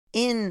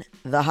in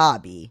the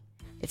hobby,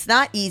 it's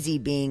not easy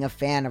being a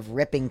fan of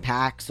ripping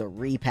packs or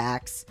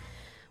repacks.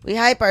 We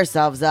hype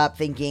ourselves up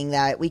thinking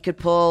that we could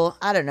pull,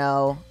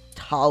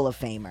 Hall of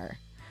Famer.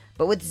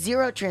 But with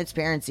zero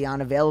transparency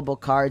on available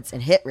cards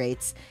and hit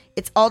rates,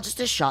 it's all just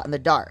a shot in the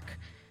dark.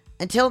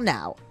 Until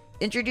now,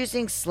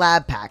 introducing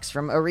slab packs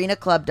from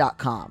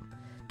arenaclub.com.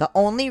 The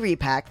only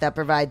repack that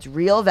provides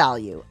real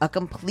value, a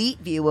complete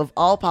view of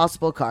all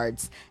possible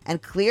cards,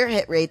 and clear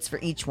hit rates for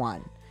each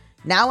one.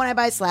 Now when I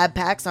buy slab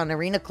packs on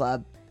Arena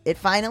Club, it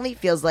finally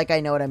feels like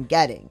I know what I'm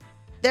getting.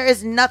 There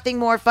is nothing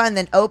more fun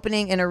than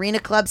opening an Arena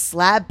Club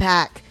slab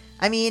pack.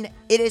 I mean,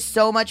 it is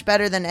so much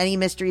better than any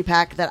mystery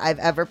pack that I've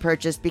ever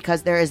purchased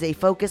because there is a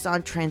focus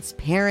on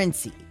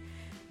transparency.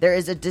 There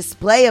is a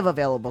display of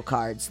available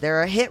cards.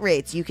 There are hit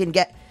rates you can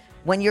get.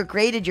 When you're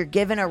graded, you're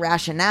given a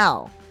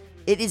rationale.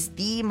 It is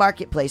the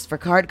marketplace for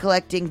card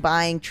collecting,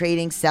 buying,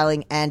 trading,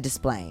 selling, and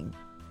displaying.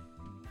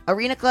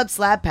 Arena Club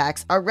slab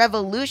packs are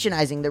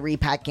revolutionizing the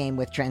repack game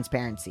with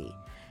transparency.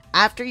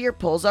 After your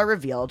pulls are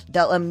revealed,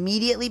 they'll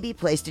immediately be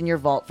placed in your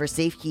vault for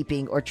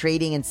safekeeping or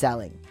trading and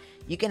selling.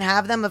 You can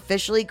have them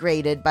officially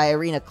graded by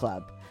Arena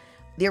Club.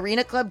 The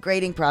Arena Club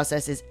grading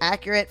process is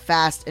accurate,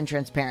 fast, and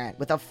transparent,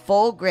 with a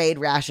full grade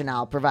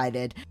rationale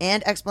provided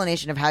and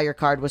explanation of how your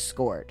card was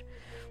scored.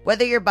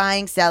 Whether you're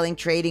buying, selling,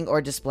 trading, or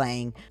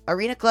displaying,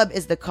 Arena Club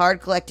is the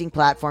card collecting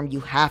platform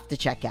you have to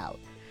check out.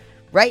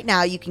 Right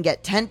now, you can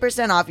get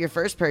 10% off your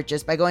first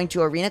purchase by going to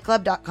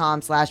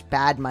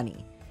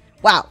arenaclub.com/badmoney.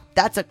 Wow,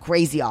 that's a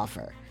crazy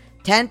offer.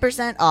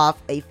 10%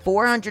 off a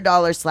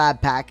 $400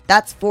 slab pack.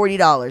 That's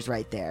 $40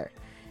 right there.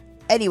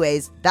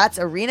 Anyways, that's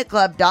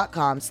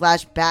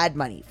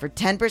arenaclub.com/badmoney for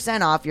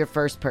 10% off your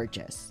first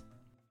purchase.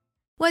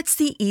 What's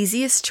the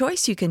easiest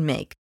choice you can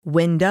make?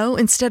 Window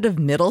instead of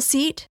middle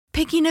seat?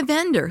 Picking a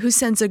vendor who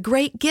sends a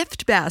great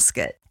gift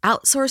basket?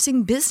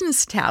 Outsourcing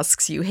business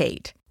tasks you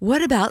hate?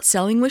 What about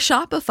selling with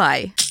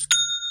Shopify?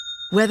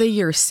 Whether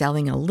you're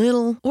selling a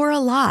little or a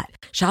lot,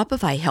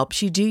 Shopify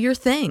helps you do your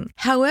thing,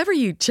 however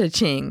you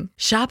cha-ching.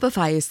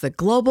 Shopify is the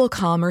global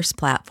commerce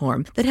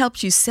platform that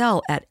helps you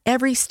sell at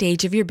every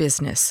stage of your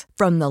business.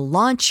 From the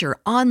launch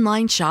your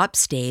online shop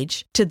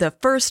stage to the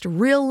first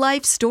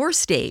real-life store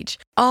stage,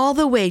 all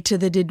the way to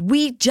the did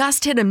we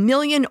just hit 1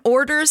 million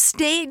orders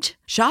stage.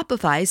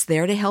 Shopify's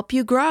there to help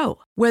you grow.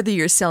 Whether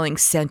you're selling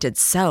scented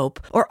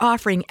soap or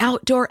offering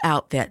outdoor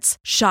outfits,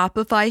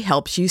 Shopify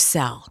helps you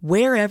sell.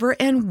 Wherever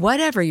and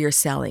whatever you're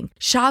selling,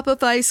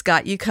 Shopify's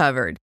got you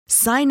covered.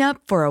 Sign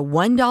up for a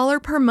 $1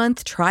 per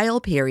month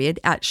trial period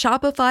at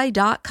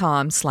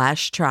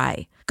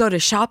shopify.com/try. Go to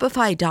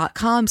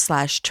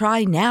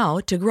shopify.com/try now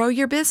to grow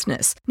your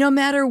business, no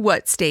matter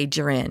what stage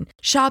you're in.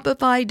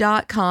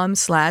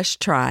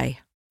 Shopify.com/try.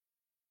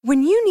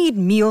 When you need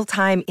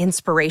mealtime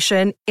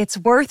inspiration, it's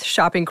worth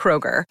shopping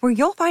Kroger, where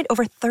you'll find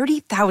over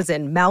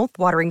 30,000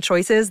 mouth-watering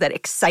choices that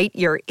excite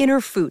your inner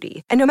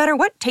foodie. And no matter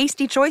what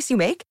tasty choice you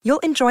make, you'll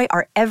enjoy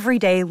our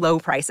everyday low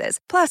prices,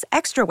 plus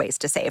extra ways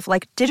to save,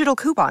 like digital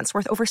coupons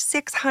worth over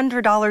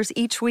 $600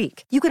 each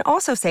week. You can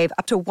also save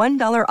up to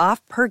 $1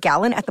 off per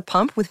gallon at the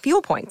pump with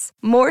fuel points.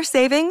 More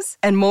savings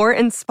and more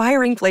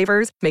inspiring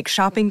flavors make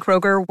shopping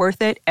Kroger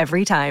worth it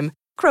every time.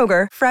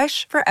 Kroger,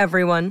 fresh for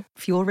everyone.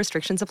 Fuel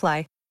restrictions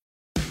apply.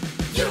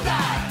 You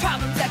got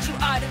problems that you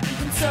ought to be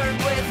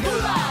concerned with.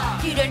 Moolah!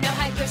 You don't know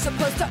how you're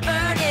supposed to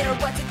earn it, or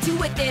what to do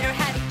with it, or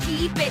how to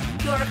keep it.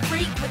 You're a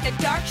freak with a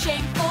dark,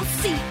 shameful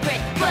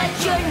secret. But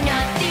you're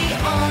not the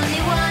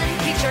only one.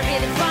 Get your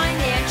hidden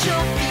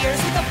financial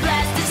fears with a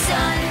blast of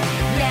sun.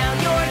 Now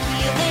your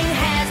healing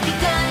has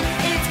begun.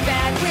 It's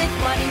Bad with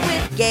Money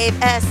with Gabe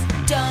S.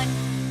 Dunn.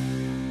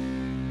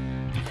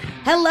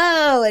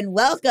 Hello, and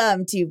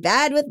welcome to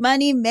Bad with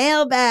Money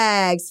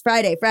Mailbags.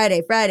 Friday.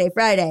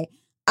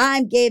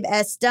 I'm Gabe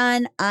S.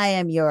 Dunn. I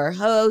am your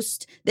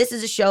host. This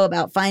is a show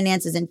about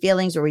finances and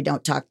feelings where we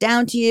don't talk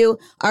down to you.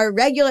 Our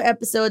regular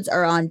episodes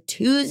are on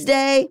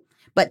Tuesday,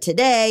 but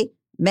today,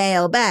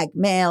 mailbag.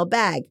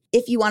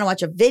 If you want to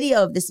watch a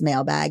video of this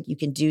mailbag, you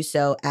can do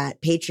so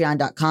at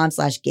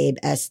patreon.com/Gabe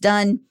S.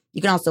 Dunn.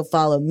 You can also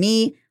follow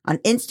me on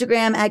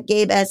Instagram at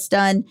Gabe S.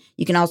 Dunn.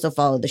 You can also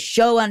follow the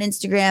show on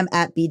Instagram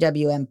at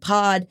BWM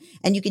Pod,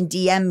 and you can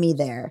DM me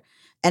there,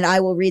 and I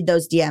will read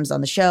those DMs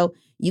on the show.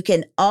 You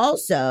can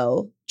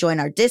also join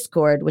our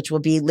Discord, which will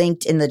be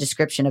linked in the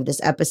description of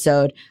this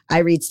episode. I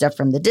read stuff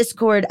from the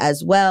Discord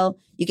as well.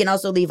 You can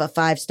also leave a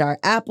 5-star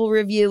Apple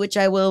review, which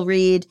I will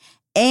read.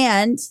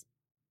 And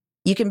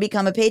you can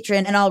become a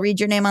patron, and I'll read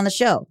your name on the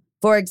show.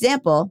 For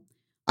example,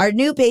 our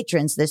new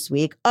patrons this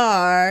week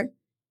are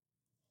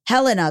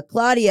Helena,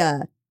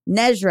 Claudia,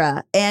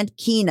 Nezra, and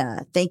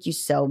Kina. Thank you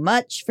so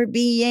much for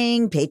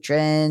being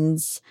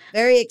patrons.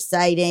 Very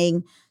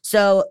exciting.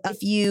 So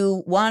if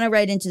you want to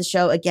write into the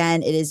show,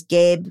 again, it is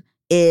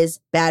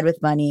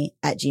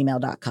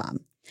gabeisbadwithmoney@gmail.com.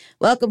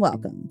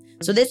 Welcome.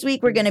 So this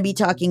week we're going to be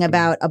talking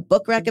about a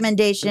book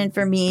recommendation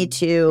for me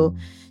to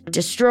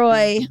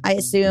destroy, I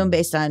assume,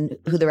 based on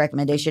who the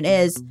recommendation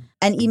is,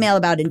 an email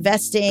about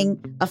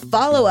investing, a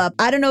follow-up.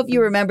 I don't know if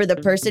you remember the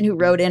person who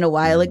wrote in a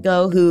while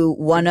ago who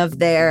one of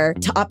their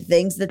top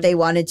things that they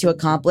wanted to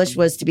accomplish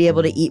was to be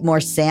able to eat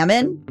more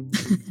salmon.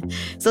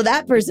 So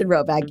that person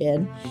wrote back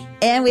in,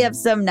 and we have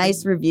some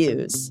nice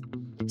reviews.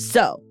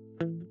 So,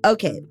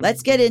 okay,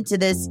 let's get into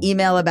this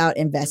email about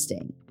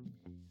investing.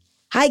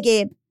 Hi,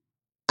 Gabe.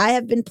 I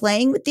have been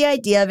playing with the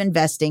idea of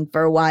investing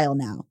for a while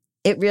now.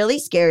 It really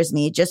scares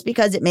me just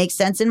because it makes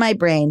sense in my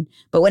brain,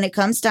 but when it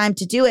comes time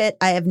to do it,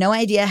 I have no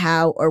idea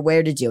how or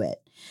where to do it.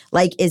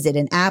 Like, is it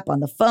an app on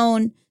the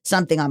phone,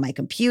 something on my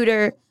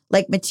computer?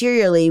 Like,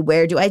 materially,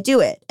 where do I do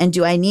it? And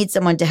do I need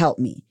someone to help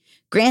me?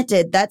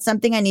 Granted, that's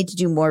something I need to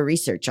do more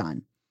research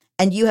on.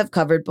 And you have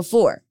covered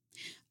before.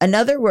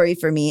 Another worry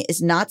for me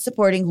is not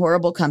supporting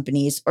horrible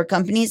companies or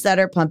companies that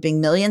are pumping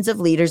millions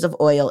of liters of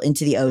oil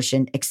into the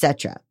ocean,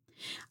 etc.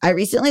 I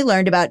recently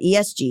learned about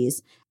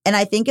ESGs, and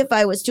I think if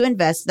I was to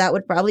invest, that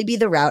would probably be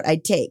the route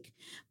I'd take.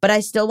 But I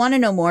still want to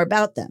know more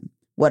about them.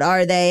 What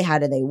are they? How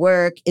do they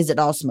work? Is it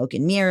all smoke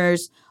and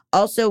mirrors?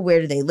 Also,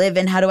 where do they live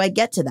and how do I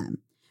get to them?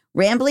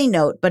 Rambling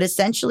note, but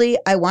essentially,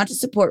 I want to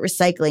support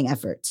recycling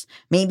efforts,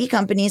 maybe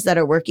companies that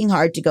are working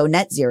hard to go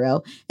net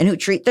zero and who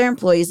treat their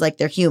employees like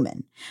they're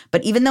human.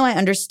 But even though I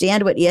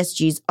understand what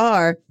ESGs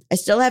are, I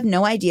still have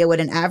no idea what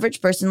an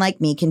average person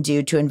like me can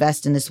do to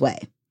invest in this way.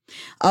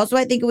 Also,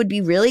 I think it would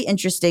be really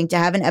interesting to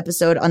have an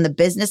episode on the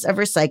business of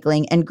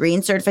recycling and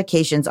green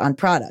certifications on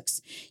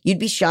products. You'd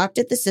be shocked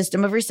at the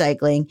system of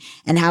recycling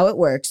and how it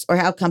works, or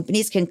how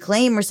companies can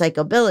claim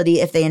recyclability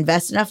if they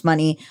invest enough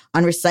money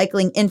on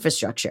recycling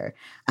infrastructure.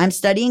 I'm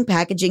studying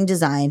packaging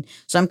design,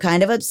 so I'm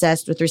kind of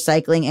obsessed with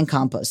recycling and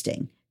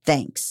composting.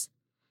 Thanks.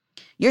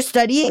 You're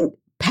studying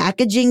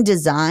packaging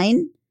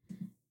design?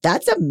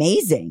 That's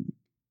amazing.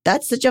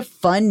 That's such a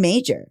fun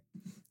major.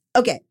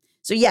 Okay,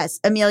 so yes,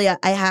 Amelia,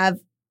 I have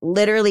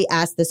literally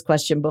asked this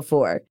question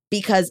before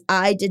because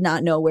I did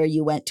not know where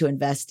you went to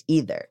invest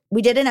either.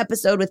 We did an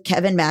episode with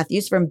Kevin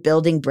Matthews from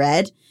Building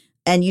Bread,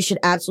 and you should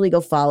absolutely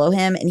go follow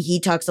him. And he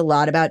talks a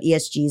lot about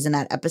ESGs in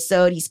that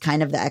episode. He's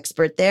kind of the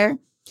expert there.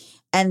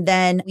 And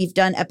then we've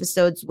done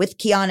episodes with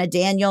Kiana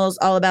Daniels,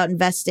 all about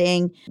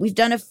investing. We've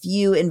done a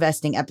few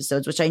investing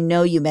episodes, which I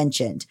know you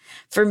mentioned.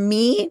 For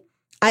me,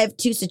 I have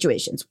two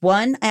situations.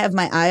 One, I have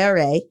my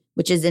IRA,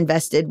 which is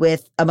invested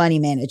with a money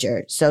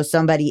manager. So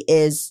somebody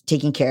is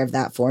taking care of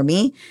that for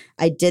me.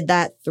 I did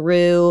that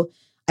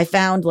I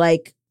found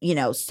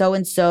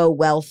so-and-so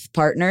wealth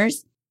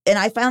partners. And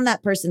I found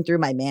that person through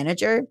my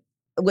manager,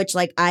 which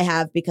I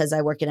have because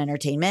I work in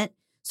entertainment.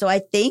 So I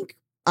think,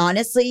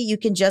 honestly, you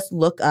can just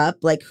look up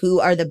who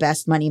are the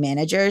best money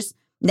managers.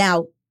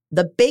 Now,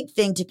 the big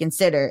thing to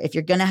consider if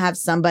you're going to have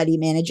somebody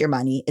manage your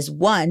money is,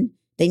 one,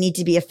 they need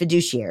to be a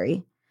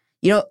fiduciary.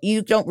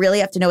 You don't really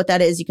have to know what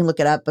that is. You can look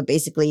it up, but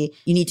basically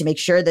you need to make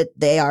sure that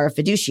they are a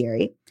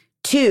fiduciary.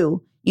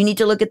 Two, you need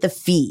to look at the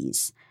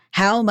fees.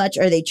 How much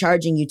are they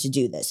charging you to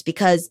do this?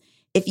 Because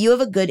if you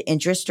have a good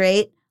interest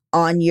rate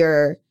on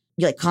your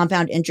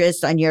compound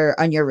interest on your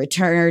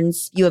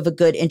returns, you have a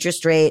good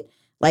interest rate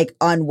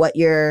on what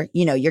you're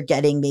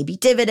getting, maybe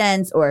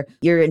dividends, or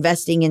you're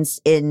investing in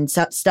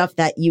stuff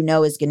that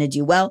is going to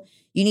do well.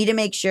 You need to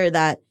make sure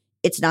that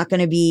it's not going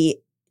to be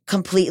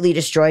completely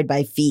destroyed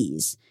by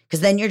fees, because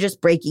then you're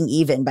just breaking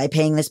even by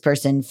paying this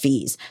person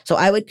fees. So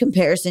I would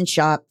comparison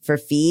shop for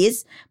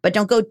fees, but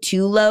don't go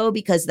too low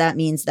because that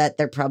means that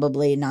they're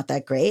probably not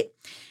that great.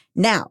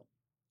 Now,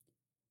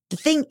 the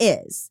thing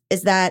is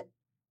that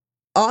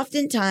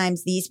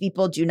oftentimes these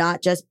people do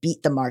not just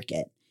beat the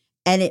market.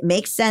 And it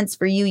makes sense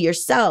for you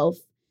yourself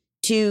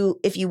to,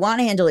 if you want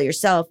to handle it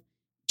yourself,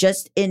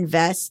 just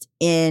invest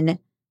in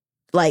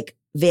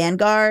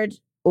Vanguard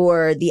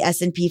or the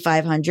S&P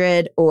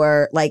 500,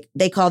 or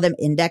they call them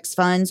index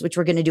funds, which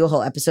we're going to do a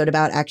whole episode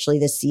about actually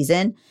this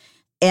season.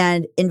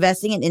 And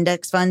investing in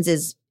index funds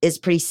is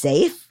pretty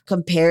safe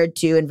compared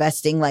to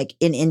investing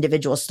in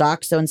individual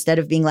stocks. So instead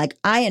of being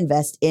I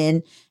invest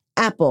in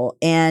Apple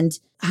and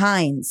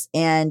Heinz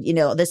and,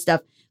 this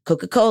stuff,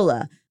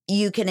 Coca-Cola,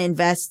 you can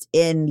invest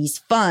in these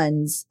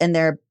funds and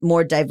they're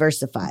more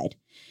diversified.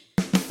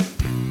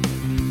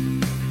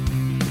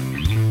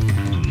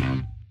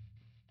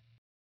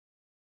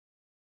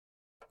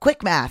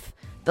 Quick math.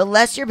 The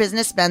less your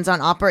business spends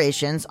on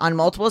operations, on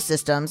multiple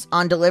systems,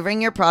 on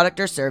delivering your product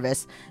or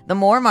service, the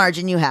more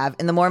margin you have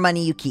and the more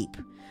money you keep.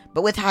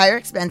 But with higher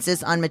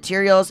expenses on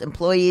materials,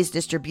 employees,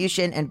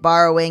 distribution, and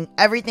borrowing,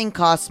 everything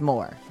costs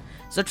more.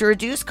 So to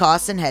reduce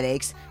costs and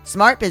headaches,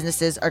 smart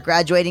businesses are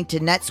graduating to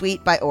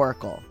NetSuite by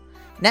Oracle.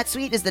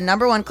 NetSuite is the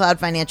 #1 cloud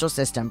financial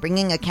system,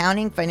 bringing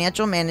accounting,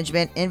 financial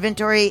management,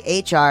 inventory,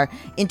 HR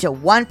into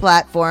one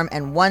platform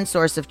and one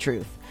source of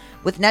truth.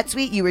 With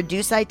NetSuite, you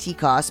reduce IT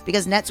costs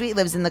because NetSuite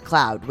lives in the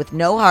cloud with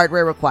no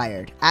hardware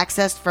required,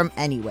 accessed from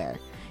anywhere.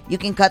 You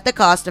can cut the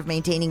cost of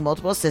maintaining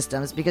multiple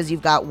systems because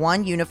you've got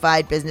one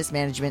unified business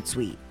management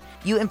suite.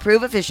 You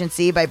improve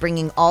efficiency by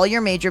bringing all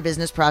your major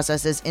business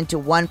processes into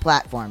one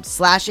platform,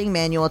 slashing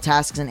manual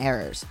tasks and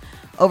errors.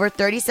 Over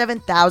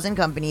 37,000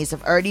 companies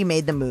have already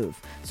made the move,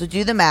 so So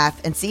do the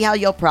math and see how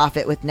you'll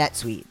profit with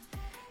NetSuite.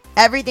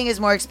 Everything is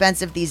more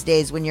expensive these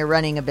days when you're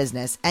running a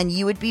business, and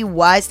you would be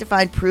wise to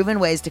find proven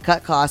ways to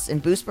cut costs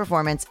and boost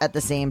performance at the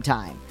same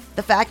time.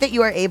 The fact that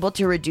you are able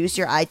to reduce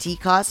your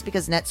IT costs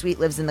because NetSuite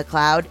lives in the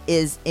cloud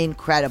is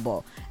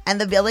incredible. And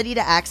the ability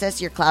to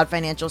access your cloud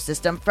financial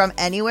system from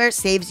anywhere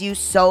saves you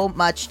so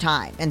much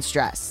time and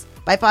stress.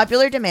 By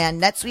popular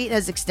demand, NetSuite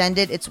has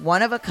extended its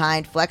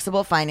one-of-a-kind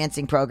flexible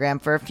financing program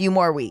for a few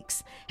more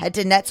weeks. Head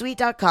to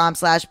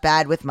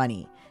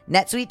netsuite.com/badwithmoney.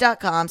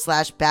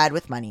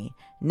 netsuite.com/badwithmoney.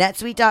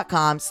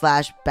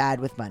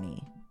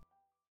 netsuite.com/badwithmoney.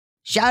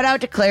 Shout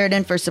out to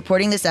Claritin for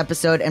supporting this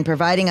episode and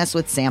providing us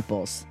with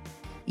samples.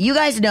 You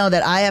guys know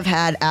that I have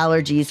had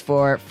allergies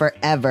for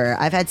forever.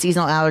 I've had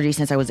seasonal allergies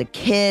since I was a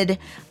kid.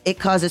 It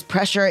causes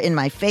pressure in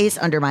my face,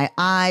 under my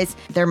eyes.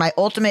 They're my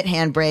ultimate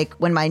handbrake.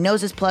 When my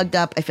nose is plugged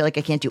up, I feel like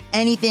I can't do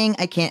anything.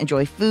 I can't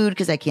enjoy food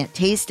because I can't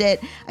taste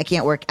it. I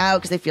can't work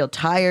out because I feel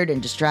tired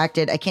and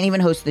distracted. I can't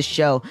even host this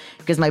show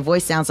because my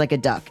voice sounds like a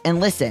duck. And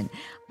listen,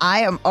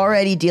 I am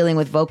already dealing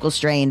with vocal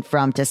strain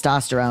from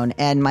testosterone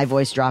and my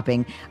voice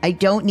dropping. I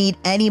don't need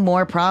any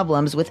more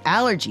problems with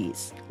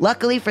allergies.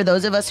 Luckily, for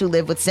those of us who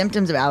live with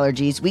symptoms of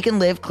allergies, we can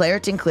live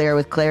Claritin Clear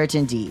with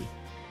Claritin D.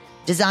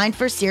 Designed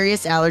for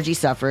serious allergy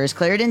sufferers,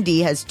 Claritin D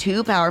has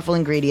 2 powerful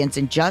ingredients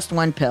in just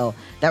one pill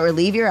that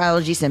relieve your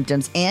allergy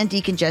symptoms and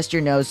decongest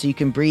your nose so you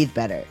can breathe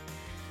better.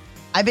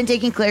 I've been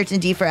taking Claritin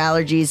D for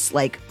allergies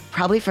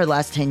probably for the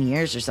last 10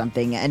 years or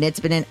something, and it's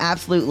been an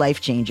absolute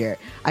life changer.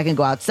 I can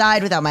go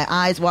outside without my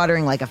eyes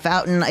watering like a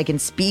fountain. I can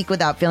speak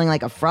without feeling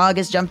like a frog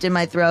has jumped in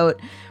my throat.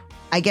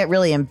 I get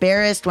really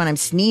embarrassed when I'm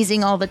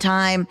sneezing all the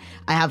time.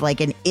 I have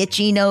an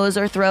itchy nose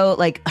or throat.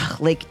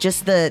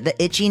 Just the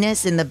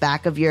itchiness in the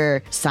back of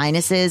your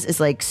sinuses is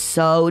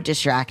so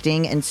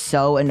distracting and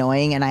so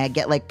annoying, and I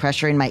get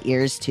pressure in my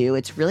ears too.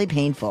 It's really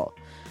painful.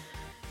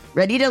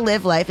 Ready to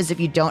live life as if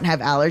you don't have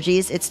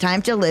allergies? It's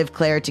time to live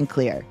Claritin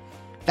Clear.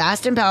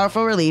 Fast and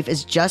powerful relief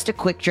is just a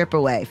quick trip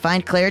away.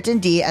 Find Claritin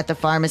D at the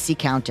pharmacy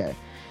counter.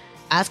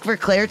 Ask for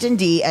Claritin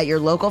D at your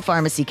local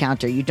pharmacy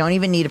counter. You don't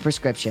even need a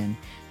prescription.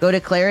 Go to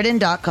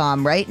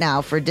Claritin.com right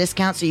now for a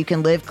discount so you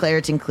can live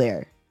Claritin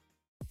Clear.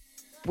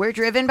 We're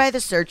driven by the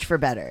search for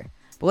better.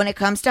 But when it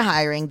comes to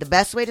hiring, the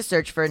best way to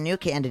search for a new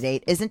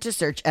candidate isn't to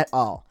search at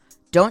all.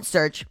 Don't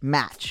search,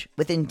 match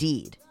with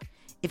Indeed.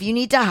 If you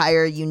need to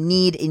hire, you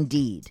need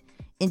Indeed.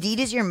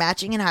 Indeed is your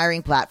matching and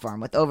hiring platform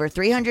with over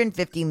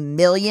 350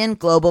 million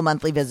global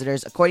monthly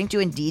visitors, according to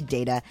Indeed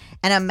data,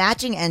 and a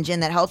matching engine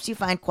that helps you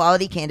find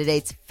quality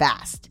candidates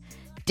fast.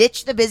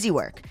 Ditch the busy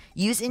work.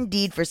 Use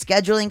Indeed for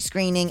scheduling,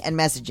 screening, and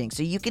messaging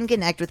so you can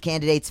connect with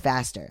candidates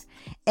faster.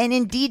 And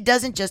Indeed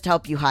doesn't just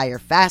help you hire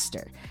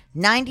faster.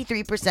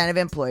 93% of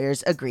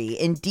employers agree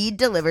Indeed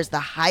delivers the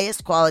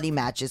highest quality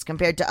matches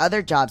compared to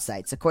other job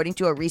sites, according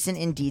to a recent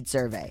Indeed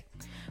survey.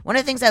 One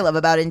of the things I love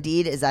about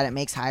Indeed is that it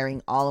makes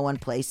hiring all in one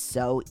place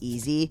so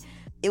easy.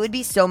 It would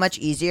be so much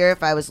easier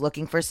if I was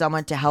looking for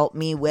someone to help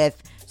me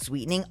with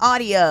sweetening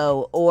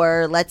audio,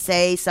 or let's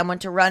say someone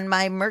to run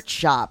my merch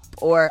shop,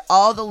 or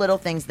all the little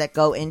things that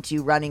go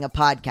into running a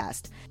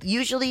podcast.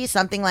 Usually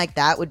something like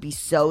that would be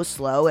so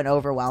slow and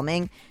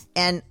overwhelming.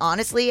 And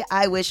honestly,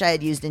 I wish I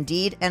had used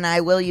Indeed, and I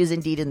will use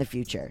Indeed in the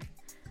future.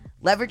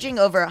 Leveraging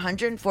over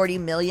 140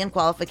 million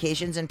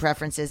qualifications and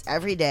preferences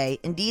every day,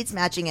 Indeed's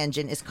matching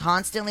engine is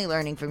constantly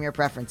learning from your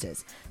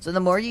preferences. So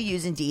the more you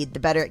use Indeed, the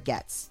better it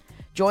gets.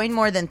 Join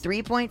more than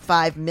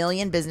 3.5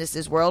 million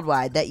businesses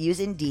worldwide that use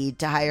Indeed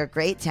to hire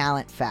great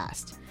talent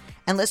fast.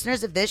 And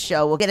listeners of this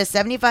show will get a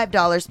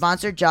 $75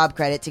 sponsored job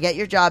credit to get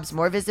your jobs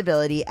more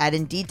visibility at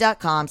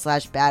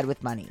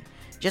Indeed.com/badwithmoney.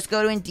 Just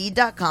go to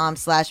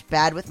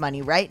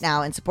Indeed.com/badwithmoney right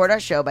now and support our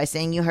show by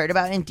saying you heard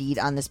about Indeed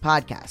on this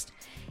podcast.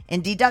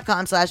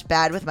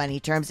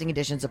 Indeed.com/badwithmoney. Terms and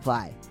conditions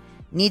apply.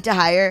 Need to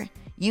hire?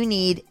 You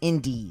need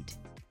Indeed.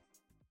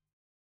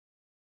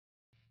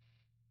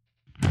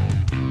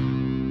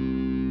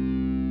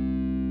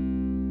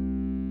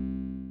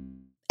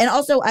 And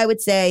also, I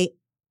would say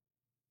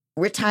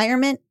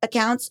retirement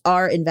accounts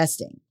are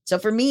investing. So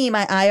for me,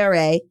 my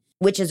IRA,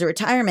 which is a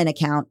retirement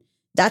account,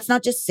 that's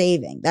not just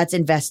saving, that's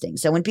investing.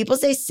 So when people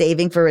say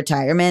saving for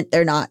retirement,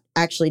 they're not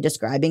actually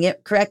describing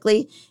it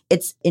correctly.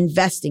 It's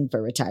investing for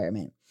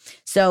retirement.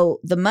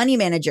 So the money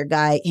manager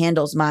guy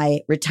handles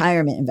my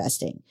retirement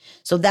investing.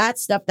 So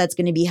that's stuff that's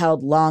going to be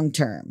held long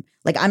term.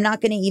 I'm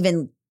not going to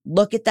even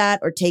look at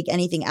that or take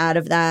anything out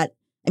of that.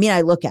 I mean,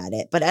 I look at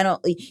it, but I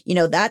don't,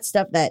 that's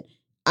stuff that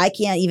I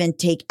can't even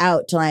take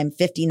out till I'm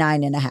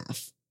 59 and a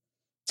half.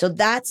 So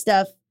that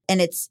stuff,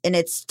 and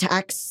it's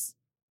tax,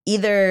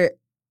 either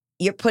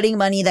you're putting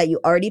money that you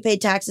already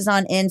paid taxes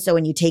on in, so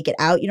when you take it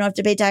out, you don't have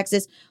to pay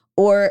taxes,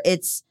 or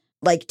it's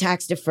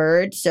tax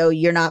deferred. So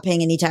you're not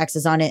paying any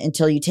taxes on it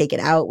until you take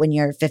it out when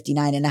you're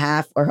 59 and a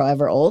half or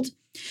however old.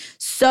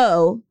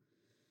 So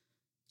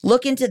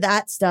look into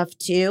that stuff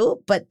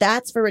too, but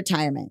that's for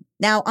retirement.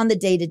 Now on the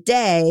day to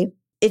day,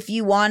 if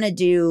you want to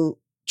do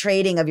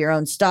trading of your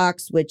own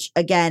stocks, which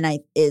again,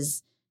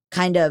 is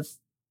kind of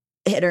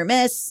hit or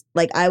miss,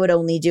 I would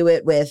only do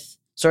it with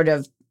sort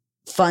of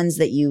funds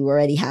that you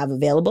already have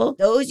available.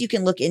 Those you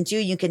can look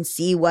into. You can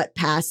see what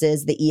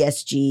passes the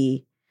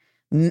ESG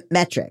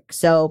metric.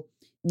 So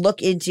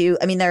look into,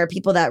 I mean, there are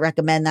people that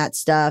recommend that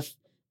stuff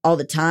all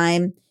the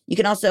time. You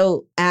can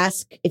also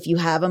ask, if you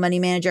have a money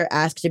manager,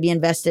 ask to be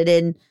invested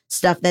in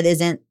stuff that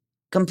isn't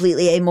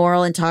completely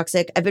amoral and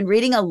toxic. I've been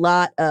reading a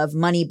lot of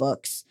money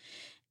books,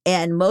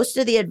 and most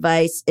of the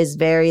advice is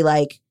very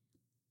like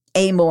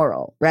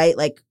amoral, right?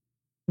 Like,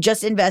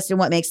 just invest in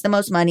what makes the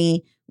most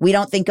money. We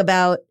don't think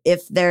about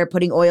if they're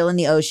putting oil in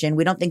the ocean.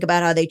 We don't think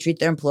about how they treat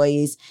their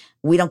employees.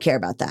 We don't care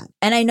about that.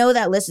 And I know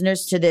that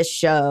listeners to this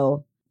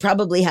show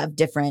probably have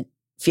different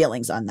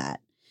feelings on that.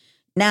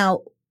 Now,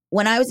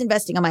 when I was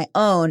investing on my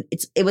own,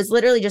 it was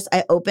literally just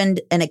I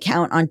opened an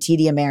account on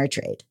TD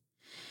Ameritrade.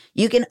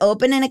 You can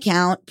open an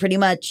account pretty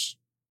much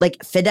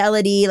like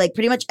Fidelity, like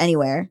pretty much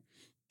anywhere.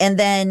 And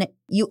then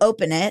you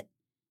open it,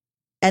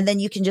 and then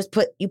you can just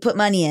put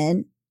money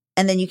in,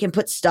 and then you can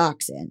put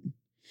stocks in.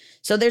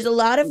 So there's a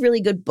lot of really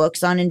good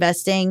books on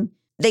investing.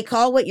 They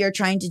call what you're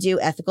trying to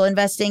do ethical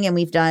investing, and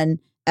we've done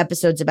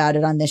episodes about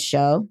it on this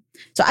show.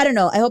 So I don't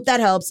know. I hope that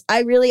helps. I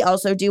really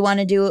also do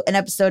want to do an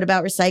episode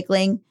about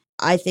recycling.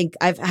 I think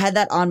I've had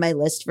that on my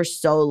list for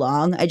so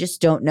long. I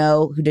just don't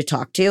know who to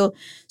talk to.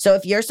 So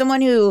if you're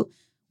someone who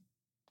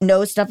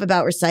knows stuff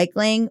about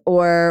recycling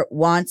or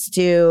wants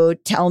to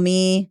tell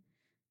me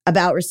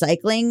about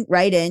recycling,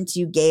 write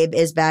into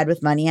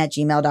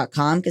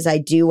gabeisbadwithmoney@gmail.com, because I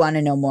do want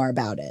to know more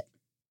about it.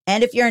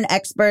 And if you're an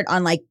expert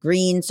on like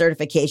green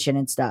certification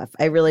and stuff,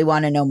 I really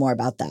want to know more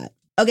about that.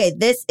 Okay,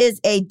 this is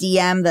a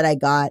DM that I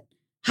got.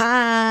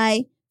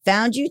 Hi,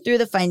 found you through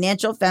the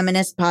Financial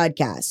Feminist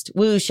podcast.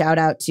 Woo, shout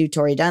out to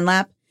Tori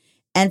Dunlap.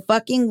 And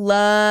fucking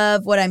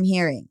love what I'm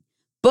hearing.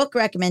 Book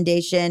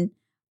recommendation,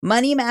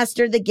 Money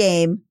Master the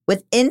Game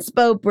with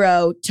Inspo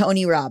Bro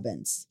Tony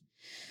Robbins.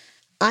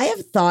 I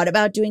have thought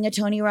about doing a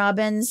Tony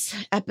Robbins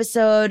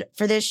episode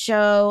for this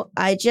show.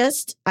 I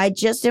just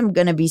am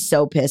going to be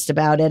so pissed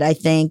about it, I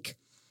think,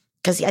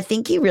 because I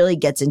think he really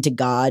gets into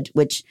God,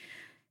 which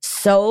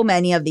so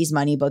many of these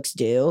money books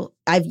do.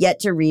 I've yet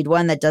to read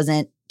one that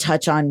doesn't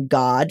touch on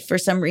God for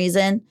some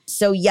reason.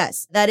 So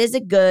yes, that is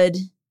a good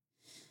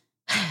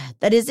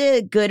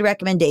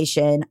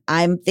recommendation.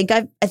 I think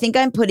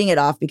I'm putting it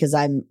off because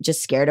I'm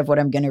just scared of what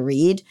I'm going to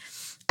read.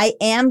 I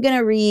am going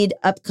to read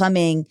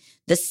upcoming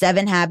The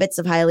 7 Habits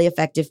of Highly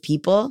Effective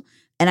People.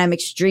 And I'm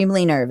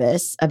extremely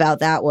nervous about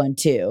that one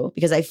too,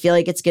 because I feel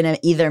like it's going to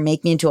either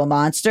make me into a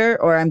monster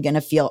or I'm going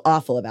to feel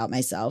awful about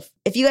myself.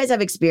 If you guys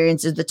have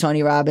experiences with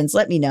Tony Robbins,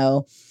 let me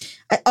know.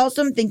 I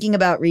also am thinking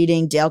about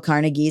reading Dale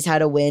Carnegie's How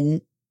to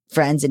Win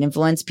Friends and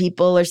Influence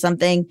People or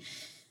something.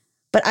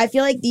 But I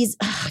feel like these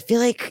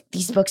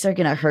books are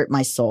going to hurt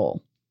my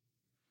soul.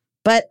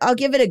 But I'll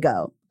give it a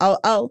go.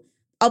 I'll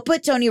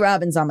put Tony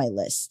Robbins on my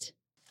list.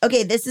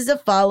 Okay, this is a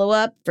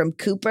follow-up from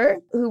Cooper,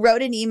 who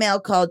wrote an email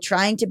called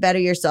Trying to Better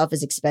Yourself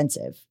is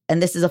Expensive.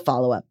 And this is a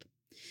follow-up.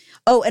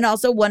 Oh, and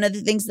also one of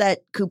the things that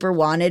Cooper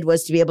wanted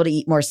was to be able to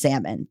eat more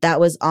salmon. That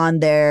was on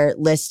their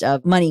list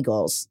of money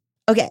goals.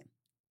 Okay.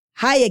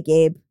 Hiya,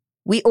 Gabe.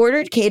 We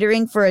ordered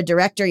catering for a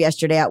director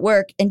yesterday at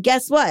work, and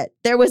guess what?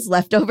 There was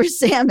leftover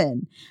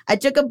salmon. I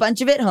took a bunch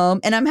of it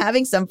home, and I'm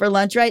having some for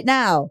lunch right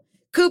now.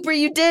 Cooper,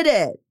 you did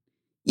it.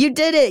 You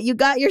did it. You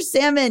got your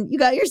salmon.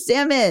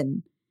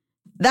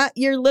 That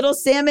your little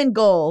salmon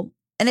goal.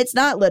 And it's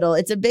not little,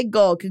 it's a big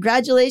goal.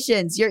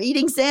 Congratulations, you're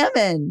eating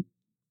salmon.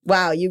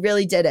 Wow, you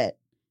really did it.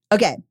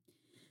 Okay.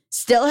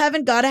 Still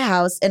haven't got a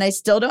house, and I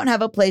still don't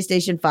have a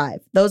PlayStation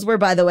 5. Those were,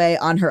 by the way,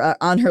 on her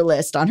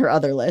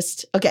other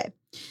list. Okay.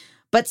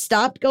 But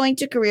stopped going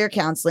to career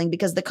counseling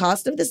because the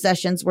cost of the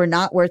sessions were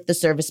not worth the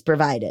service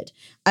provided.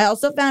 I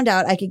also found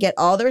out I could get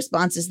all the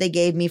responses they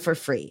gave me for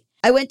free.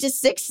 I went to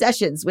 6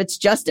 sessions, which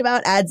just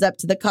about adds up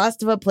to the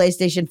cost of a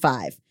PlayStation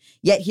 5.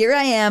 Yet here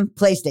I am,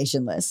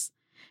 PlayStation-less,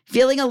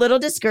 feeling a little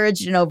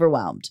discouraged and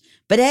overwhelmed.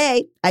 But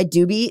hey, I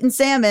do be eating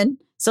salmon,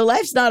 so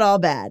life's not all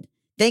bad.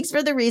 Thanks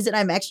for the reason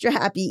I'm extra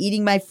happy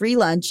eating my free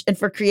lunch and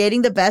for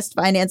creating the best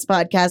finance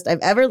podcast I've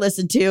ever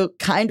listened to.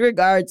 Kind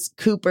regards,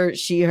 Cooper,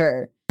 she,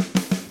 her.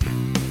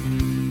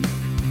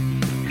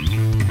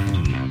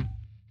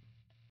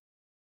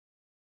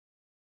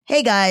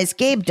 Hey guys,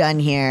 Gabe Dunn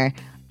here.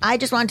 I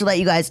just wanted to let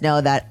you guys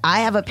know that I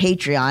have a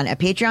Patreon at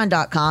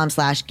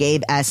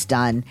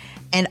patreon.com/GabeSDunn.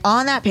 And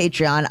on that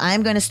Patreon,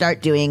 I'm going to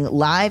start doing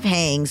live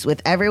hangs with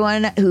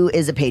everyone who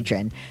is a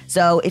patron.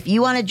 So if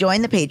you want to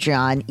join the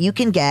Patreon, you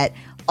can get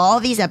all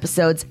these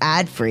episodes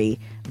ad-free,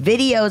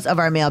 videos of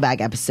our mailbag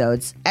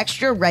episodes,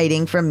 extra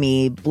writing from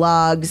me,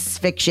 blogs,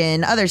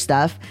 fiction, other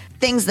stuff,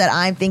 things that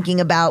I'm thinking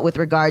about with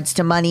regards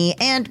to money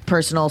and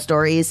personal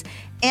stories.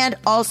 And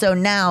also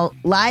now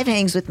live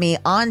hangs with me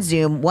on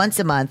Zoom once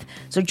a month.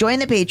 So join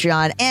the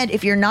Patreon. And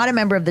if you're not a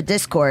member of the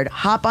Discord,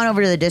 hop on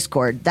over to the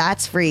Discord.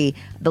 That's free.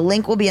 The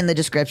link will be in the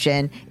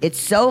description. It's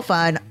so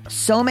fun.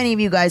 So many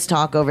of you guys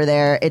talk over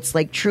there. It's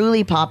like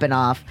truly popping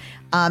off.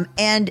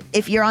 And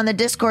if you're on the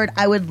Discord,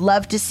 I would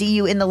love to see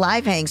you in the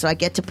live hang so I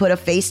get to put a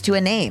face to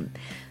a name.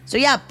 So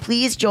yeah,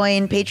 please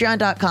join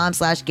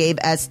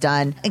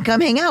patreon.com/GabeSDunn and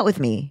come hang out with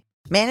me.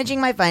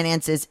 Managing my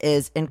finances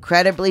is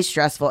incredibly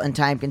stressful and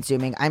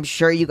time-consuming. I'm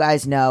sure you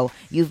guys know.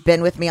 You've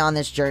been with me on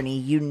this journey.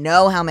 You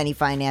know how many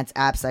finance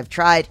apps I've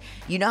tried.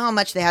 You know how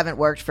much they haven't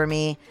worked for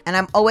me. And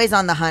I'm always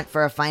on the hunt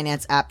for a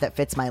finance app that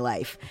fits my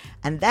life.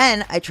 And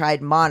then I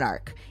tried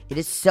Monarch. It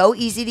is so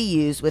easy to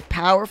use with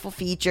powerful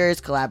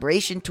features,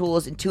 collaboration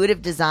tools,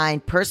 intuitive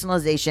design,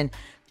 personalization,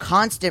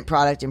 constant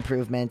product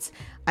improvements.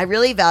 I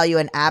really value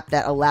an app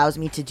that allows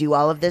me to do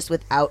all of this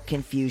without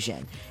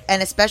confusion.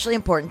 And especially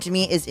important to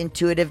me is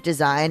intuitive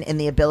design and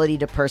the ability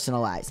to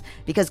personalize,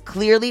 because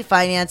clearly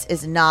finance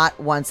is not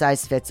one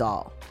size fits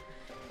all.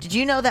 Did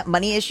you know that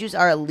money issues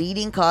are a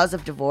leading cause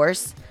of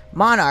divorce?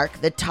 Monarch,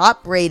 the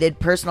top-rated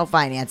personal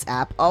finance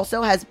app,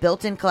 also has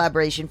built-in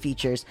collaboration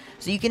features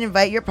so you can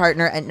invite your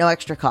partner at no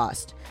extra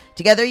cost.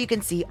 Together, you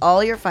can see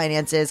all your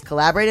finances,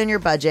 collaborate on your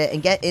budget,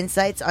 and get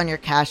insights on your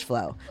cash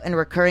flow and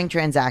recurring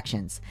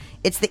transactions.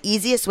 It's the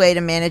easiest way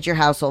to manage your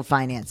household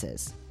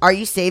finances. Are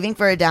you saving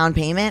for a down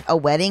payment, a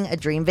wedding, a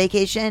dream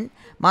vacation?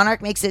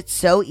 Monarch makes it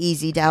so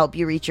easy to help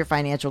you reach your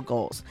financial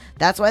goals.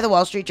 That's why the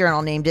Wall Street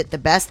Journal named it the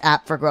best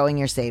app for growing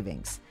your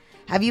savings.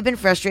 Have you been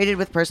frustrated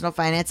with personal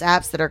finance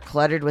apps that are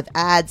cluttered with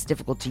ads,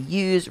 difficult to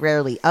use,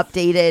 rarely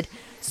updated?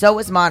 So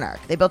was Monarch.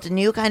 They built a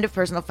new kind of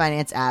personal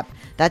finance app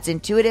that's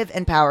intuitive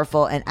and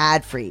powerful and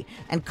ad-free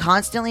and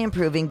constantly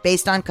improving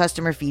based on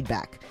customer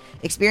feedback.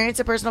 Experience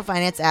a personal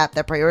finance app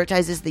that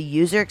prioritizes the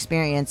user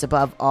experience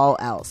above all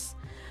else.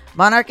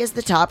 Monarch is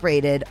the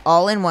top-rated,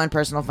 all-in-one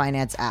personal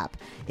finance app.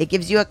 It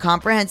gives you a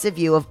comprehensive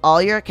view of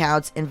all your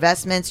accounts,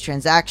 investments,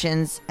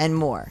 transactions, and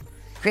more.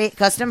 Create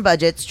custom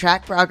budgets,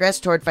 track progress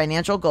toward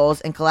financial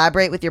goals, and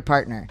collaborate with your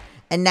partner.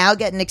 And now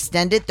get an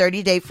extended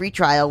 30-day free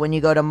trial when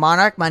you go to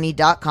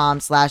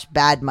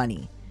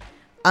monarchmoney.com/badmoney.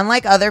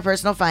 Unlike other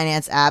personal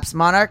finance apps,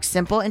 Monarch's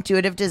simple,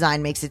 intuitive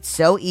design makes it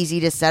so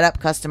easy to set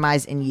up,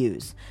 customize, and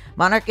use.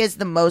 Monarch is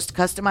the most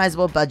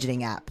customizable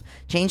budgeting app.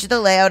 Change the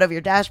layout of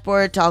your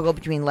dashboard, toggle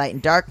between light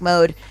and dark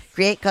mode,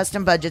 create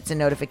custom budgets and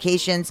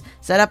notifications,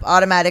 set up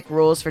automatic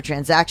rules for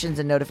transactions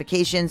and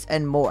notifications,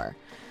 and more.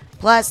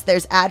 Plus,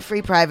 there's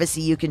ad-free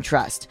privacy you can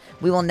trust.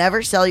 We will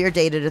never sell your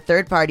data to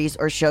third parties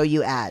or show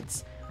you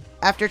ads.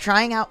 After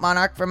trying out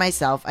Monarch for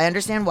myself, I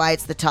understand why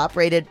it's the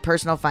top-rated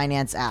personal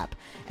finance app.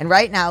 And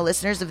right now,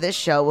 listeners of this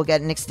show will get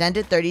an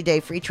extended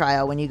 30-day free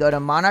trial when you go to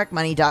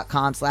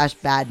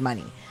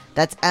monarchmoney.com/badmoney.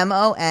 That's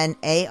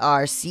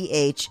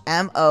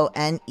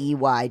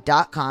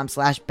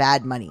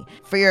monarchmoney.com/badmoney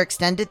for your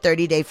extended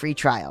 30-day free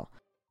trial.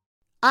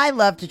 I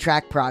love to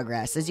track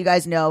progress. As you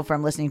guys know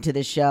from listening to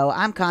this show,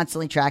 I'm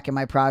constantly tracking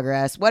my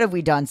progress. What have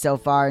we done so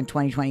far in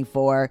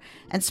 2024?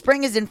 And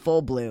spring is in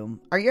full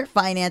bloom. Are your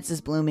finances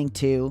blooming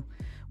too?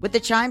 With the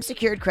Chime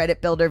Secured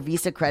Credit Builder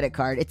Visa credit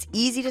card, it's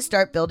easy to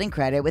start building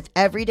credit with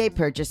everyday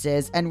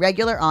purchases and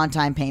regular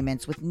on-time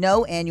payments with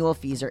no annual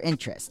fees or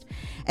interest.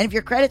 And if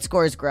your credit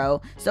scores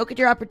grow, so could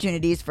your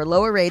opportunities for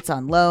lower rates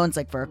on loans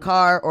like for a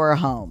car or a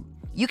home.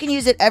 You can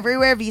use it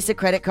everywhere Visa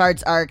credit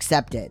cards are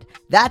accepted.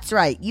 That's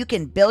right, you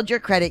can build your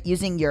credit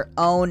using your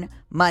own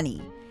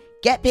money.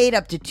 Get paid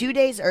up to 2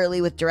 days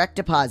early with direct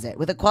deposit.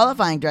 With a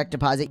qualifying direct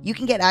deposit, you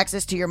can get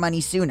access to your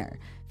money sooner.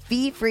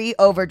 Fee-free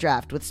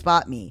overdraft with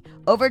SpotMe.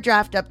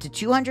 Overdraft up to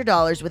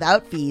 $200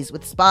 without fees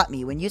with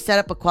SpotMe when you set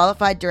up a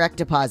qualified direct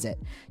deposit.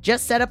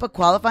 Just set up a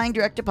qualifying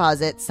direct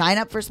deposit, sign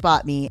up for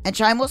SpotMe, and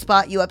Chime will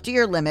spot you up to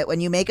your limit when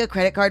you make a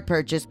credit card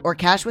purchase or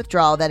cash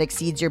withdrawal that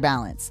exceeds your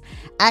balance.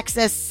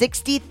 Access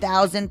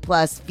 60,000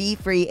 plus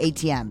fee-free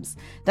ATMs.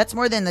 That's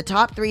more than the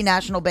top 3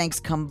 national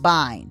banks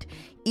combined.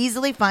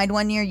 Easily find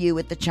one near you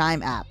with the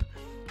Chime app.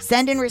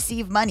 Send and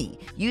receive money.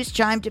 Use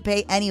Chime to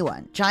pay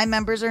anyone, Chime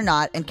members or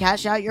not, and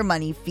cash out your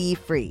money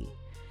fee-free.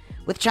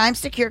 With Chime's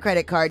secure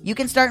credit card, you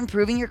can start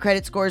improving your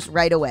credit scores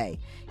right away.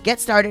 Get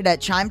started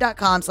at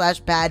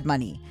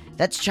chime.com/badmoney.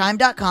 That's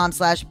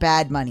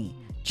chime.com/badmoney.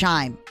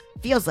 Chime.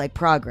 Feels like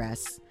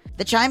progress.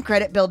 The Chime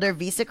Credit Builder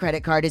Visa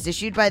credit card is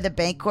issued by the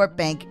Bancorp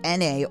Bank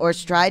N.A. or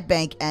Stride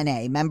Bank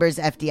N.A., members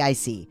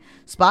FDIC.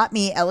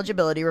 SpotMe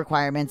eligibility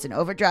requirements and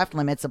overdraft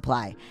limits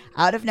apply.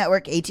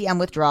 Out-of-network ATM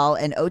withdrawal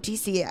and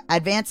OTC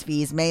advance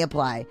fees may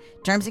apply.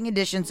 Terms and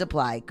conditions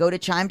apply. Go to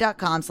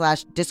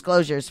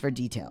chime.com/disclosures for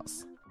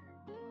details.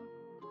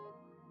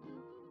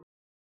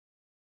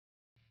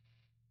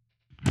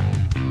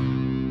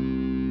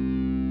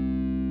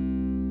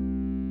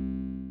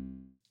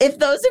 If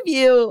those of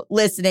you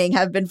listening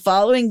have been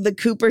following the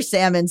Cooper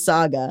Salmon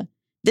saga,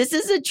 this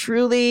is a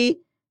truly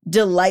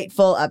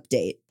delightful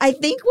update. I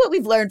think what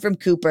we've learned from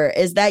Cooper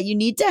is that you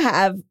need to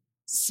have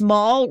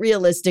small,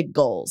 realistic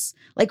goals.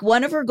 Like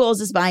one of her goals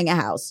is buying a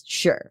house,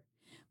 sure.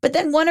 But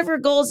then one of her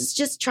goals is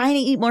just trying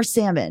to eat more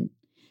salmon.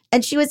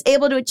 And she was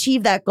able to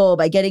achieve that goal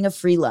by getting a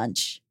free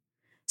lunch.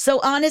 So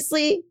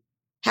honestly,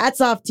 hats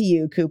off to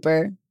you,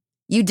 Cooper.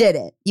 You did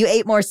it. You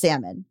ate more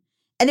salmon.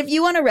 And if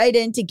you want to write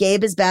into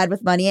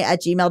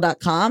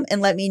gabeisbadwithmoney@gmail.com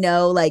and let me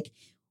know like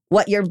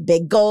what your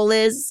big goal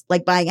is,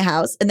 like buying a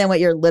house, and then what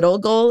your little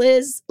goal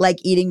is, like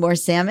eating more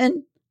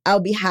salmon,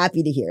 I'll be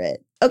happy to hear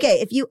it. Okay,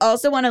 if you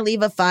also want to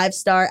leave a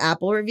 5-star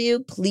Apple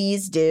review,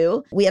 please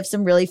do. We have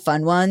some really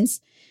fun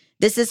ones.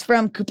 This is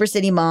from Cooper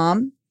City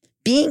Mom.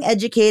 Being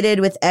educated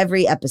with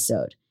every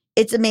episode.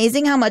 It's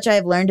amazing how much I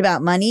have learned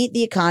about money,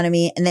 the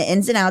economy, and the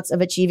ins and outs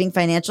of achieving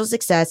financial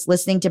success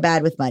listening to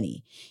Bad with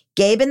Money.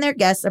 Gabe and their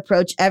guests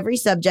approach every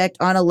subject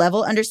on a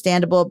level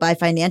understandable by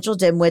financial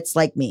dimwits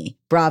like me.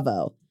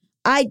 Bravo.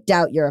 I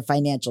doubt you're a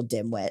financial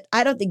dimwit.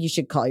 I don't think you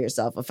should call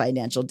yourself a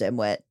financial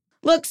dimwit.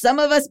 Look, some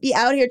of us be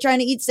out here trying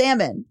to eat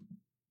salmon.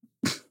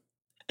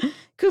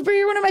 Cooper,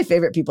 you're one of my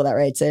favorite people that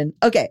writes in.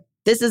 Okay,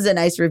 this is a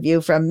nice review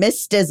from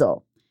Miss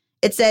Stizzle.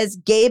 It says,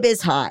 Gabe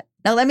is hot.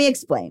 Now let me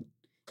explain.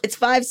 It's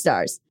 5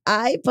 stars.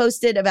 I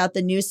posted about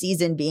the new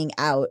season being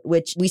out,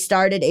 which we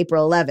started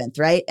April 11th,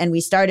 right? And we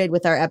started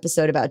with our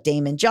episode about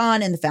Damon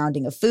John and the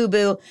founding of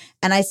FUBU.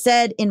 And I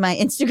said in my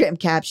Instagram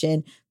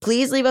caption,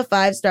 please leave a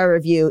 5-star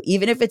review,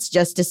 even if it's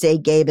just to say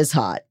Gabe is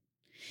hot.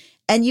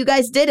 And you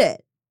guys did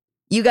it.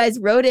 You guys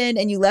wrote in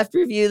and you left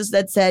reviews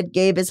that said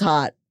Gabe is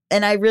hot.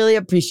 And I really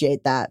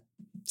appreciate that.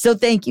 So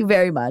thank you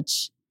very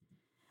much.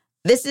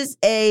 This is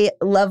a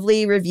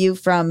lovely review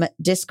from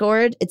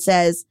Discord. It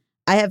says,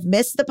 I have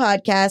missed the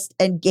podcast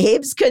and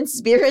Gabe's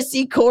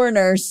Conspiracy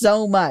Corner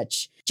so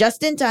much.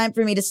 Just in time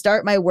for me to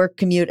start my work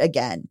commute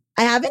again.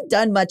 I haven't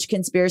done much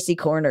Conspiracy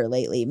Corner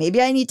lately.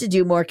 Maybe I need to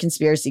do more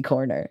Conspiracy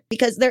Corner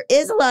because there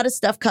is a lot of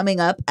stuff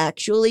coming up.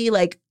 Actually,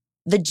 like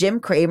the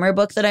Jim Cramer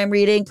book that I'm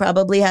reading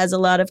probably has a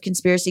lot of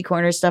Conspiracy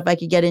Corner stuff I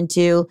could get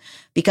into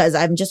because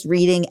I'm just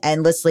reading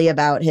endlessly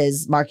about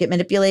his market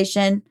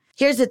manipulation.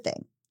 Here's the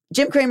thing.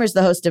 Jim Cramer's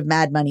the host of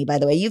Mad Money, by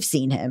the way. You've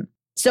seen him.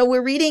 So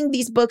we're reading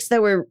these books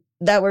that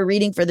we're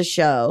reading for the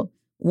show.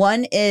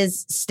 One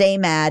is Stay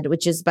Mad,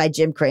 which is by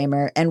Jim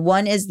Cramer, and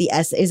one is The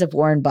Essays of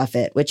Warren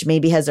Buffett, which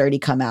maybe has already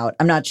come out.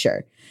 I'm not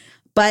sure.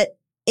 But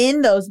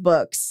in those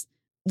books,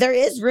 there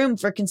is room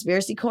for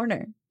Conspiracy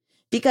Corner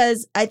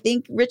because I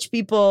think rich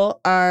people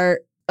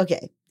are,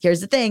 okay,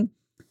 here's the thing.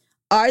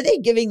 Are they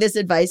giving this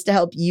advice to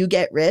help you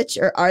get rich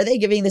or are they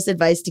giving this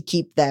advice to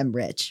keep them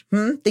rich?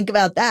 Think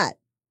about that.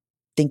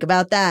 Think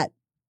about that.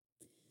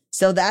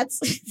 So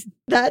that's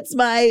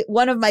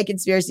one of my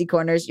conspiracy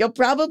corners. You'll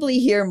probably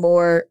hear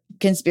more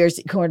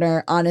Conspiracy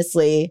Corner,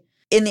 honestly,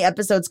 in the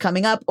episodes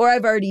coming up, or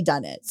I've already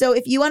done it. So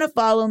if you want to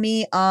follow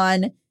me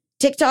on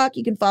TikTok,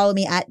 you can follow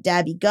me at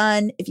Dabby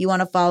Gunn. If you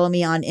want to follow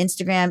me on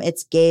Instagram,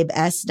 it's Gabe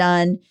S.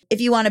 Dunn. If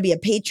you want to be a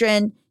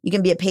patron, you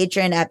can be a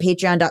patron at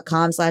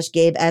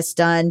patreon.com/Gabe S.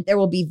 Dunn. There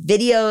will be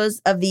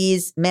videos of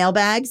these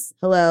mailbags.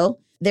 Hello.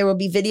 There will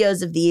be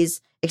videos of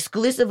these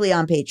exclusively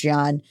on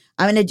Patreon.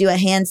 I'm going to do a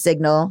hand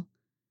signal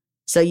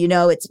so you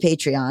know it's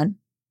Patreon.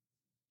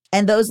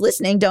 And those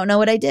listening don't know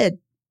what I did.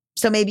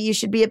 So maybe you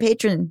should be a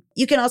patron.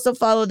 You can also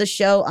follow the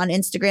show on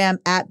Instagram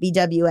at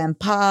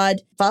BWMPod.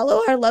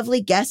 Follow our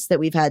lovely guests that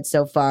we've had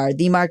so far.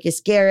 The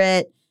Marcus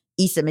Garrett,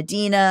 Issa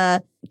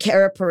Medina,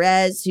 Kara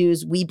Perez,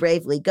 who's We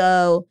Bravely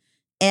Go,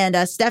 and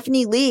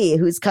Stephanie Lee,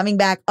 who's coming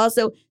back.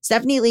 Also,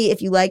 Stephanie Lee,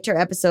 if you liked her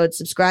episode,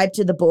 subscribe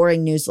to The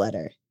Boring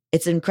Newsletter.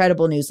 It's an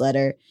incredible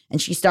newsletter,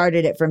 and she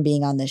started it from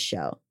being on this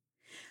show.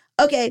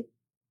 Okay,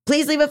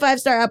 please leave a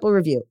 5-star Apple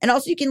review. And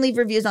also you can leave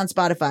reviews on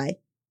Spotify,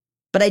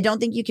 but I don't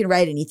think you can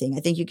write anything. I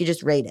think you could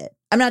just rate it.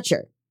 I'm not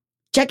sure.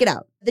 Check it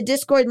out. The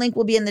Discord link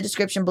will be in the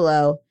description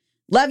below.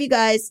 Love you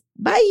guys.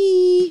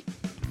 Bye.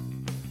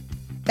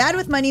 Bad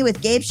with Money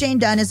with Gabe Shane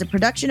Dunn is a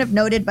production of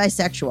Noted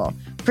Bisexual,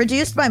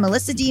 produced by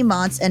Melissa D.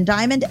 Montz and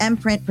Diamond M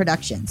Print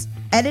Productions,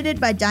 edited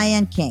by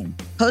Diane King,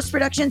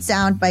 post-production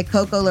sound by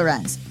Coco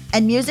Lorenz,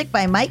 and music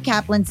by Mike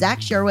Kaplan,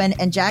 Zach Sherwin,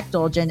 and Jack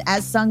Dolgen,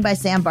 as sung by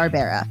Sam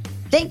Barbera.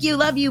 Thank you.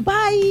 Love you.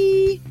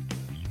 Bye.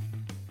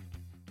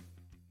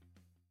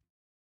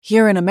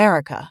 Here in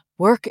America,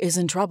 work is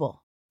in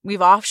trouble. We've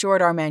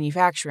offshored our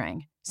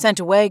manufacturing, sent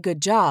away good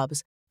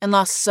jobs, and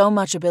lost so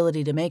much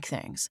ability to make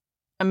things.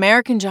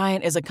 American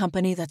Giant is a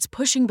company that's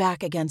pushing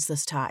back against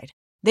this tide.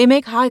 They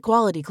make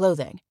high-quality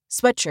clothing,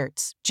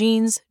 sweatshirts,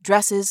 jeans,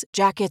 dresses,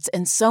 jackets,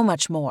 and so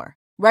much more,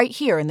 right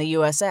here in the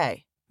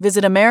USA.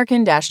 Visit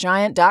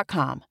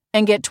American-Giant.com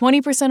and get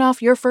 20%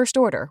 off your first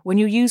order when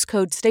you use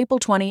code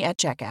STAPLE20 at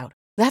checkout.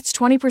 That's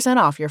 20%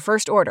 off your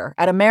first order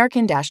at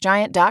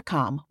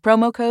American-Giant.com,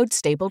 promo code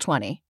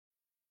STAPLE20.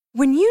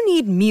 When you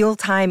need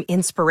mealtime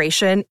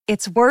inspiration,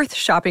 it's worth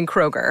shopping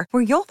Kroger,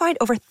 where you'll find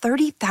over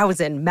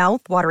 30,000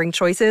 mouth-watering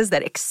choices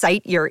that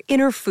excite your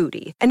inner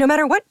foodie. And no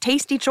matter what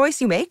tasty choice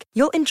you make,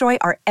 you'll enjoy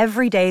our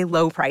everyday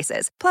low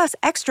prices, plus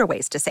extra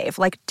ways to save,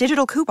 like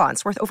digital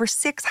coupons worth over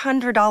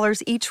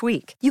 $600 each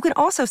week. You can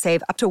also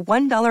save up to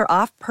 $1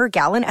 off per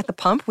gallon at the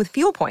pump with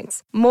fuel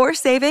points. More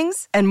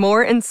savings and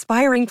more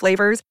inspiring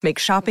flavors make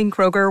shopping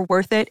Kroger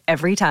worth it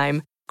every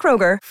time.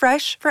 Kroger,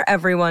 fresh for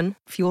everyone.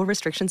 Fuel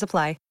restrictions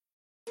apply.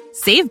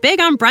 Save big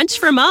on brunch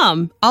for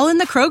mom, all in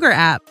the Kroger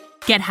app.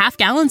 Get half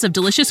gallons of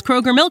delicious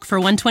Kroger milk for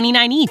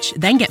 $1.29 each.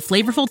 Then get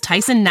flavorful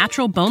Tyson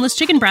natural boneless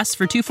chicken breasts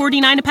for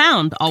 $2.49 a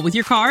pound, all with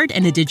your card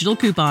and a digital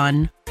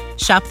coupon.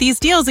 Shop these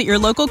deals at your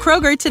local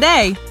Kroger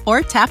today,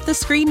 or tap the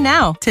screen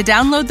now to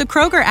download the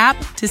Kroger app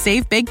to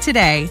save big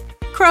today.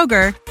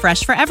 Kroger,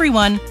 fresh for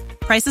everyone.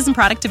 Prices and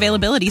product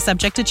availability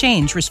subject to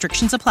change.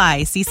 Restrictions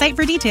apply. See site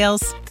for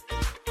details.